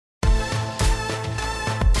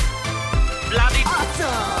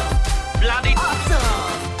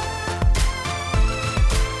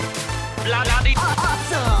Bloody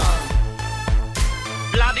awesome!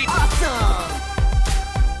 Bloody awesome!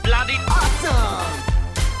 Bloody awesome!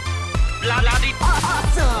 Bloody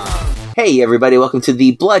awesome! Hey everybody, welcome to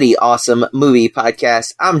the Bloody Awesome Movie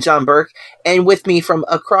Podcast. I'm John Burke, and with me from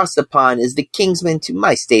across the pond is the Kingsman to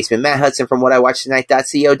my statesman, Matt Hudson from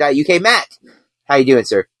whatIwatchtonight.co.uk. Matt, how you doing,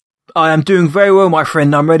 sir? I am doing very well, my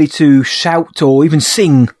friend. I'm ready to shout or even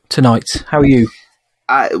sing tonight. How are you?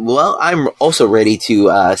 Well, I'm also ready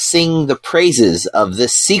to sing the praises of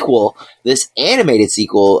this sequel, this animated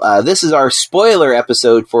sequel. This is our spoiler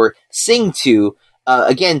episode for Sing 2.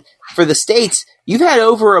 Again, for the States, you've had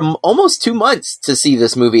over almost 2 months to see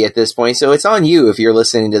this movie at this point, so it's on you if you're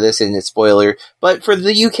listening to this and it's spoiler. But for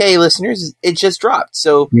the UK listeners, it just dropped.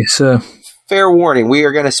 So, yes, sir. Fair warning, we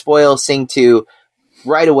are going to spoil Sing 2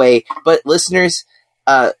 right away. But listeners,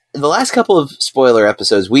 the last couple of spoiler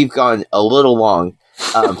episodes, we've gone a little long.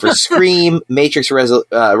 For Scream, Matrix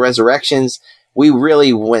Resurrections, we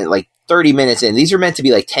really went like 30 minutes in. These are meant to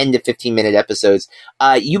be like 10 to 15 minute episodes.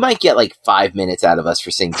 You might get like 5 minutes out of us for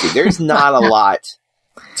Sing 2. There's not a lot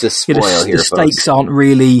to spoil here, the folks. stakes aren't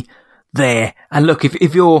really there. And look,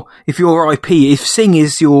 if your IP, if Sing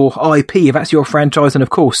is your IP, if that's your franchise, then of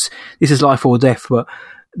course this is life or death. But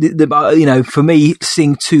for me,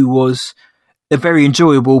 Sing 2 was very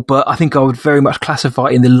enjoyable, but I think I would very much classify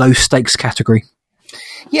it in the low stakes category.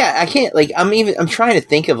 Yeah, I can't, I'm trying to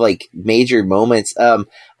think of, major moments.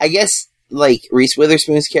 I guess, Reese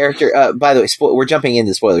Witherspoon's character, by the way, we're jumping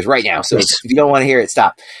into spoilers right now, so yes. if you don't want to hear it,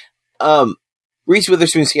 stop. Reese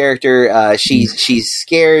Witherspoon's character, she's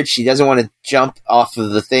scared, she doesn't want to jump off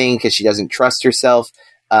of the thing because she doesn't trust herself.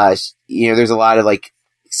 There's a lot of,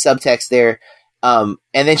 subtext there. And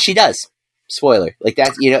then she does. Spoiler.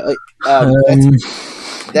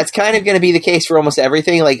 That's kind of going to be the case for almost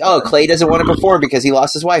everything. Clay doesn't want to perform because he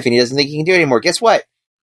lost his wife and he doesn't think he can do it anymore. Guess what?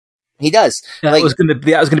 He does. That was going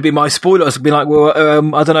to be my spoiler. I was going to be like, well,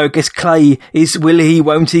 I don't know. I guess Clay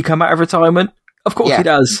won't he come out of retirement? Of course he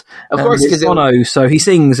does. Of course, because Bono, so he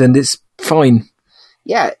sings and it's fine.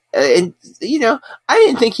 Yeah, and I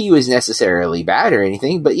didn't think he was necessarily bad or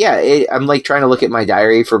anything, but yeah, I'm trying to look at my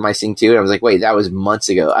diary for my Sing 2, and I was like, wait, that was months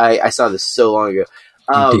ago. I saw this so long ago.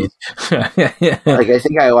 You did. I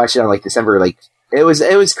think I watched it on December. It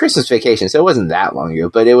was Christmas vacation, so it wasn't that long ago,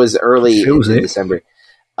 but it was early in December.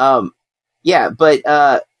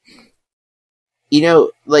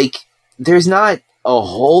 There's not a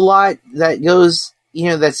whole lot that goes,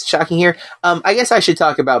 that's shocking here. I guess I should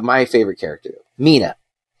talk about my favorite character, Mina.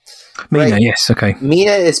 Mina, right? Yes, okay.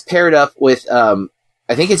 Mina is paired up with, I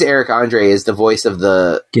think it's Eric Andre is the voice of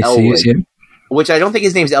the Elwood. Yes, Which I don't think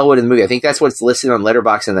his name's Elwood in the movie. I think that's what's listed on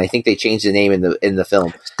Letterboxd, and I think they changed the name in the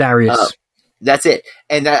film. It's Darius. That's it.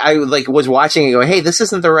 And I was watching and going, hey, this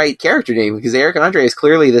isn't the right character name because Eric Andre is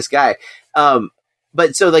clearly this guy.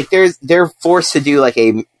 But so they're forced to do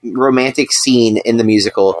a romantic scene in the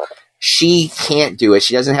musical. She can't do it.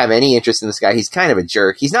 She doesn't have any interest in this guy. He's kind of a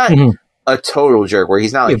jerk. He's not a total jerk where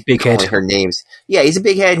he's not big calling head. her names. Yeah, he's a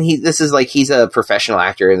big head, and he's a professional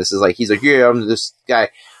actor, and he's like, yeah, I'm this guy.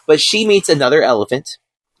 But she meets another elephant,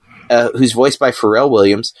 who's voiced by Pharrell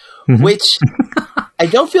Williams, which I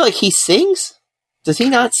don't feel like he sings. Does he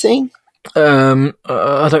not sing? I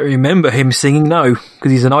don't remember him singing. No,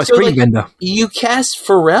 because he's an ice cream vendor. You cast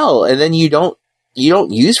Pharrell, and then you don't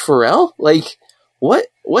use Pharrell.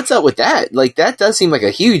 What's up with that? That does seem like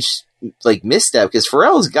a huge misstep because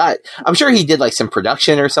Pharrell's got. I'm sure he did some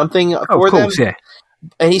production or something for of course, them. Yeah.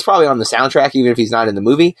 And he's probably on the soundtrack, even if he's not in the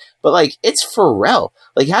movie. But, it's Pharrell.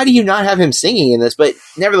 How do you not have him singing in this? But,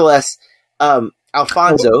 nevertheless,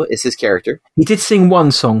 Alfonso is his character. He did sing one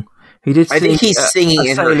song. I think he's singing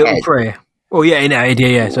in her head. Prayer. Oh, yeah, in her head,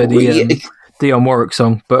 yeah. So the Dionne Warwick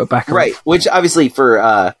song, but back right, which obviously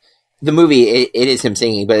for the movie, it is him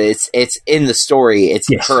singing, but it's in the story. It's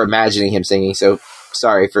her imagining him singing. So,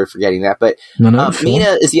 sorry for forgetting that. But sure.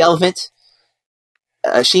 Mina is the elephant.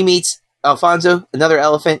 She meets Alfonso, another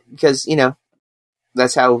elephant, because,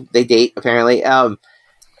 that's how they date, apparently. That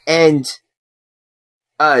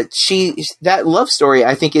love story,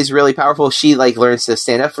 I think, is really powerful. She, learns to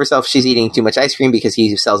stand up for herself. She's eating too much ice cream because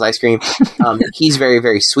he sells ice cream. He's very,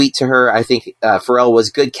 very sweet to her. I think Pharrell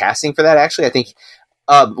was good casting for that, actually. I think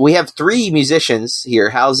we have 3 musicians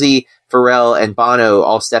here, Halsey, Pharrell, and Bono,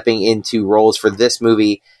 all stepping into roles for this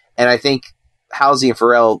movie. And I think Halsey and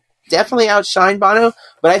Pharrell definitely outshine Bono,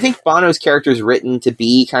 but I think Bono's character is written to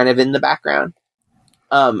be kind of in the background.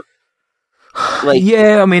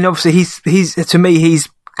 Yeah, I mean, obviously he's to me he's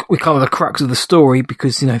kind of the crux of the story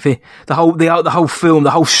because the whole film,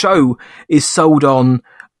 the whole show is sold on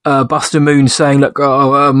Buster Moon saying, look,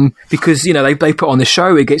 because, you know, they put on the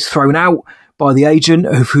show, it gets thrown out by the agent,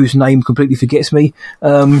 whose name completely forgets me.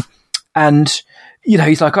 And, you know,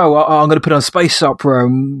 he's like, I'm going to put on space opera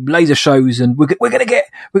and laser shows, and we're going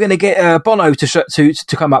to get Bono to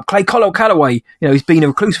come up. Clay Calloway, you know, he's been a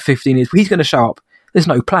recluse for 15 years. He's going to show up. There's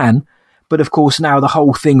no plan. But of course, now the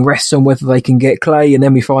whole thing rests on whether they can get Clay, and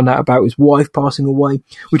then we find out about his wife passing away,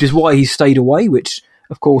 which is why he stayed away, which,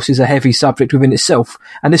 of course, is a heavy subject within itself.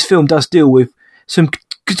 And this film does deal with some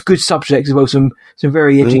good subjects as well, some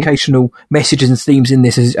very educational messages and themes in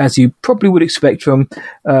this, as you probably would expect from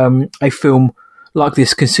a film like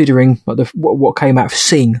this, considering what came out of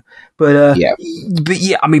Sing. But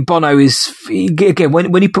yeah, I mean, Bono is, again,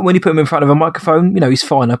 when you put him in front of a microphone, you know, he's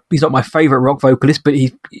fine. He's not my favourite rock vocalist, but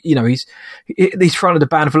he's front of the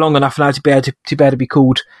band for long enough now to be able to be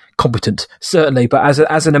called competent, certainly. But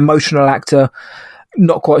as an emotional actor,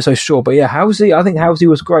 not quite so sure. But yeah, Halsey, I think Halsey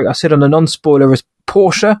was great. I said on a non-spoiler as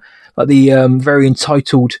Portia, like the very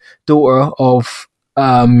entitled daughter of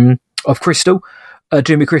Crystal,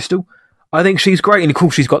 Jimmy Crystal. I think she's great, and of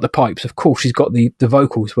course she's got the pipes. Of course she's got the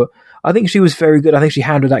vocals, but I think she was very good. I think she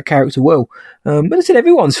handled that character well. But I said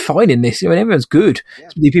everyone's fine in this. I mean, everyone's good. Yeah.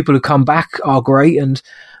 The people who come back are great, and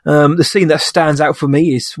the scene that stands out for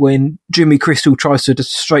me is when Jimmy Crystal tries to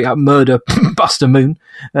just straight up murder Buster Moon.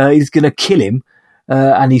 He's going to kill him,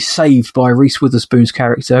 and he's saved by Reese Witherspoon's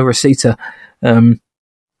character, Rosita,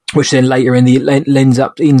 which then later ends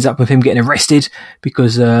up with him getting arrested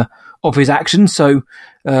because of his actions. So,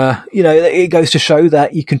 you know, it goes to show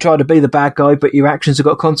that you can try to be the bad guy, but your actions have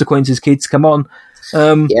got consequences, kids. Come on.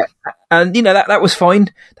 Yeah. And, you know, that was fine.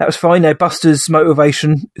 That was fine. Now, Buster's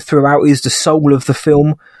motivation throughout is the soul of the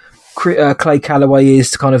film. Clay Calloway is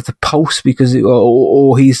kind of the pulse, because,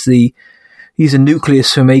 or he's a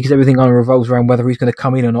nucleus for me, because everything kind of revolves around whether he's going to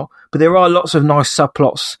come in or not. But there are lots of nice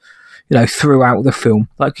subplots, you know, throughout the film.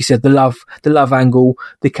 Like you said, the love angle,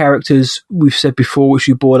 the characters we've said before, which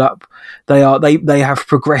you brought up, they have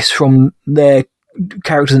progressed from their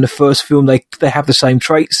characters in the first film. They have the same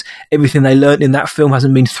traits. Everything they learnt in that film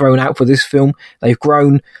hasn't been thrown out for this film. They've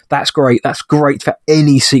grown. That's great. That's great for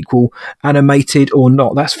any sequel, animated or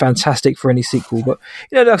not. That's fantastic for any sequel. But,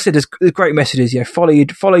 you know, like I said, there's great messages. You know,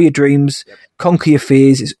 follow your dreams, conquer your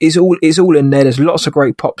fears. It's all in there. There's lots of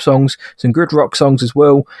great pop songs, some good rock songs as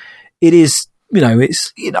well. It is, you know,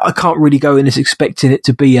 I can't really go in this expecting it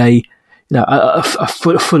to be a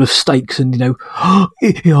full of stakes and, you know,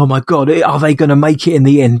 oh my God, are they going to make it in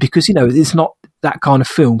the end? Because, you know, it's not that kind of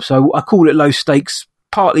film. So I call it low stakes,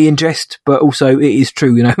 partly in jest, but also it is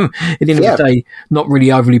true, you know. At the end of the day, not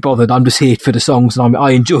really overly bothered. I'm just here for the songs, and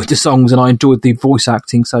I enjoyed the songs, and I enjoyed the voice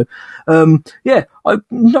acting. So, I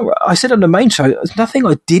said on the main show, there's nothing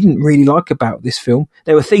I didn't really like about this film.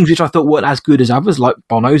 There were things which I thought weren't as good as others, like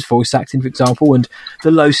Bono's voice acting, for example, and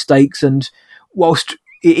the low stakes. And whilst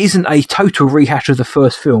it isn't a total rehash of the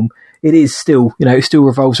first film, it is still, you know, it still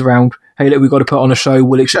revolves around, hey, look, we've got to put on a show.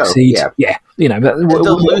 Will it succeed? Yeah. You know, the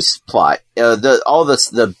loose plot, all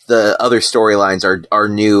the other storylines are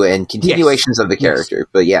new and continuations of the character. Yes.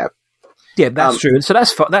 But yeah, that's true. So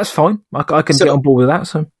that's fine. I can get on board with that.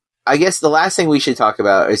 So I guess the last thing we should talk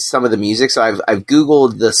about is some of the music. So I've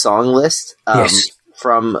Googled the song list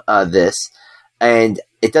from this, and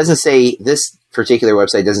it doesn't say, this particular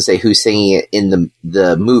website doesn't say who's singing it in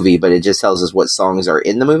the movie, but it just tells us what songs are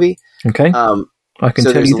in the movie. Okay. I can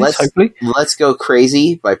tell you this, hopefully. Let's Go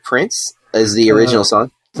Crazy by Prince is the original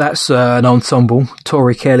song. That's an ensemble.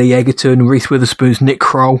 Tori Kelly, Egerton, Reese Witherspoon's Nick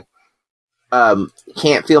Kroll.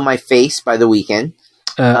 Can't Feel My Face by The Weeknd.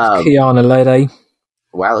 Kiana Lede.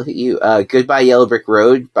 Wow, look at you. Goodbye Yellow Brick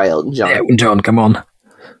Road by Elton John. Elton John, come on.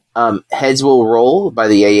 Heads Will Roll by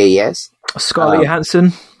the AAS. Scarlett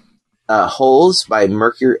Johansson. Holes by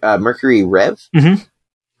Mercury Rev.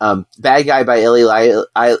 Mm-hmm. Bad Guy by Billie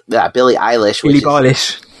Eilish. Billie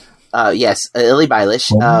Eilish. Yes, Billie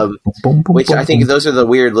Eilish. Which I think those are the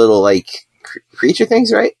weird little, like, creature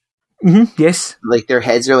things, right? Mm-hmm. Yes. Like, their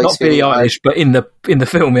heads are like not Billie Eilish, but in the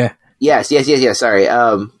film, yeah. Yes. Sorry.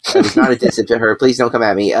 I was not a diss to her. Please don't come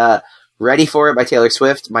at me. Ready for It by Taylor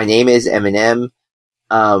Swift. My Name Is Eminem.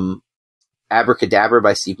 Abracadabra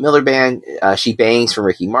by Steve Miller Band. She Bangs from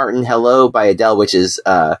Ricky Martin. Hello by Adele, which is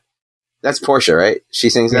that's Portia, right? She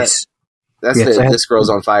sings that. That's the This Girl's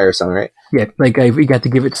on Fire song, right? Yeah, you got to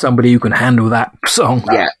give it to somebody who can handle that song.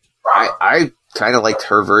 Yeah, I kind of liked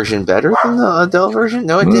her version better than the Adele version.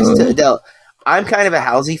 No, it is to Adele. I'm kind of a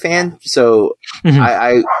Halsey fan, so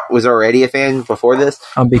I was already a fan before this.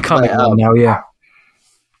 I'm becoming one now, yeah.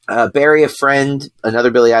 Bury a Friend,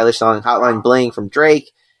 another Billie Eilish song. Hotline Bling from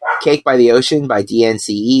Drake. Cake by the Ocean by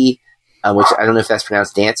DNCE. which I don't know if that's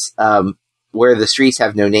pronounced dance. Where the Streets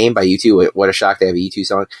Have No Name by U2. What a shock they have a U2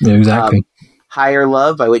 song. Yeah, exactly. Higher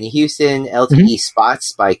Love by Whitney Houston. LTE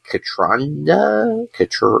Spots by Cataranda.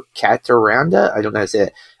 I don't know how to say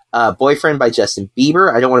it. Boyfriend by Justin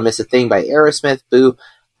Bieber. I Don't Want to Miss a Thing by Aerosmith. Boo.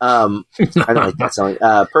 I don't like that song.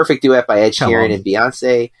 Perfect Duet by Ed Sheeran and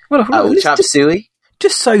Beyonce. Chop Suey.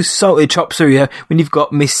 Just so salty, Chop Suey. Yeah. When you've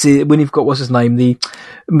got what's his name?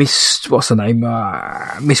 Miss Crawley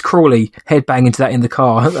headbanging to that in the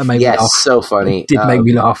car. That made me laugh. So funny. It did make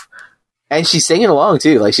me laugh. And she's singing along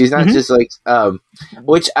too. Like she's not just like,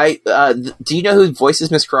 which do you know who voices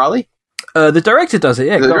Miss Crawley? The director does it.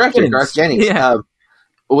 Yeah. The director, Garth Jennings. Yeah.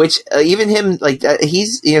 Which even him, like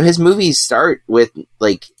he's, his movies start with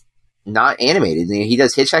like not animated. He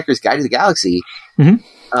does Hitchhiker's Guide to the Galaxy,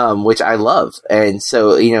 which I love. And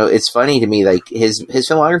so, it's funny to me, like his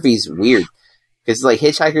filmography is weird because like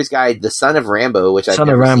Hitchhiker's Guide, The Son of Rambo, which Son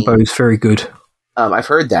of Rambo is very good. I've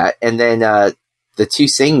heard that. And then the 2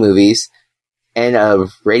 Sing movies and a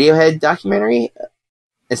Radiohead documentary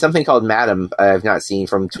and something called Madam I've not seen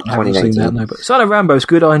from 2019. Seen that, no, but Son of Rambo is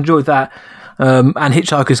good. I enjoyed that. And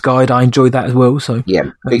Hitchhiker's Guide, I enjoyed that as well. So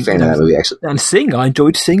yeah, big fan of that movie actually. And Sing, I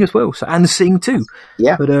enjoyed Sing as well. So and Sing too.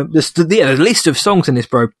 Yeah, but the list of songs in this,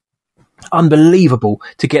 bro, unbelievable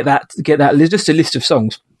to get that. Just a list of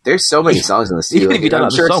songs. There's so many songs in this. Even if you don't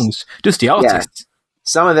like the songs, just the artists.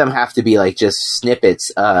 Some of them have to be like just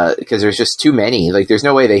snippets because there's just too many. Like there's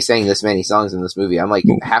no way they sang this many songs in this movie. I'm like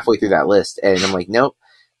halfway through that list and I'm like, nope,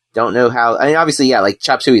 don't know how. I mean, obviously, like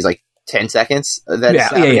Chop Suey's like 10 seconds.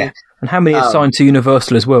 Yeah. And how many are signed to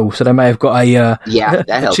Universal as well? So they may have got a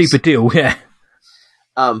cheaper deal. Yeah.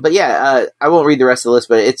 But yeah, I won't read the rest of the list.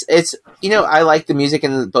 But it's I like the music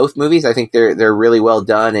in both movies. I think they're really well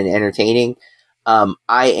done and entertaining. Oh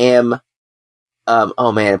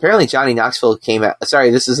man, apparently Johnny Knoxville came out. Sorry,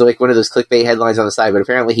 this is like one of those clickbait headlines on the side, but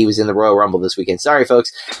apparently he was in the Royal Rumble this weekend. Sorry, folks.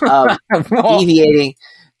 Deviating.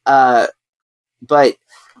 But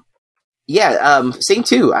yeah, Sing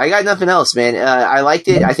 2. I got nothing else, man. I liked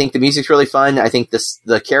it. I think the music's really fun. I think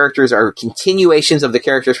the characters are continuations of the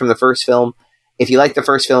characters from the first film. If you like the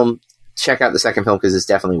first film, check out the second film because it's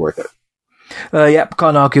definitely worth it.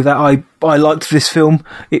 Can't argue that. I liked this film.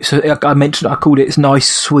 I called it, it's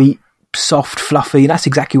nice, sweet, soft, fluffy, and that's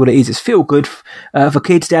exactly what it is. It's feel good for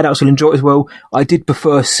kids. The adults will enjoy it as well. I did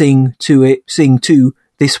prefer Sing to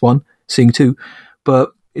this one, Sing 2,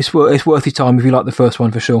 but it's worth your time if you like the first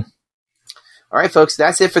one for sure. All right, folks,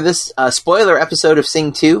 that's it for this spoiler episode of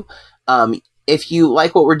Sing 2. If you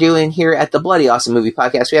like what we're doing here at the Bloody Awesome Movie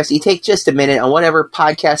Podcast, we ask that you take just a minute on whatever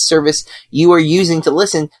podcast service you are using to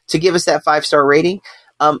listen to give us that 5-star rating.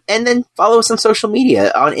 And then follow us on social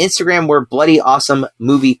media. On Instagram, we're Bloody Awesome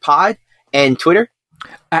Movie Pod, and Twitter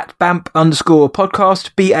at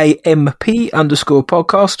BAMP_podcast,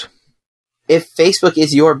 BAMP_podcast. If Facebook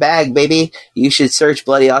is your bag, baby, you should search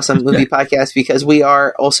Bloody Awesome Movie Podcast because we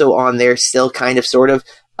are also on there still, kind of, sort of.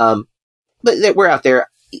 But we're out there.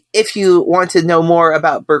 If you want to know more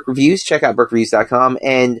about Burke Reviews, check out BurkeReviews.com.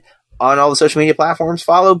 And on all the social media platforms,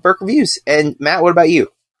 follow Burke Reviews. And Matt, what about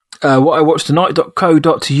you?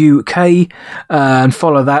 whatIwatched.co.uk and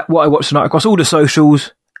follow that, What I Watched Tonight, across all the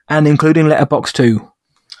socials and including Letterboxd too.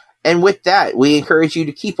 And with that, we encourage you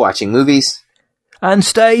to keep watching movies and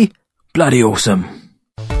stay bloody awesome.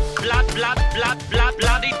 Blood.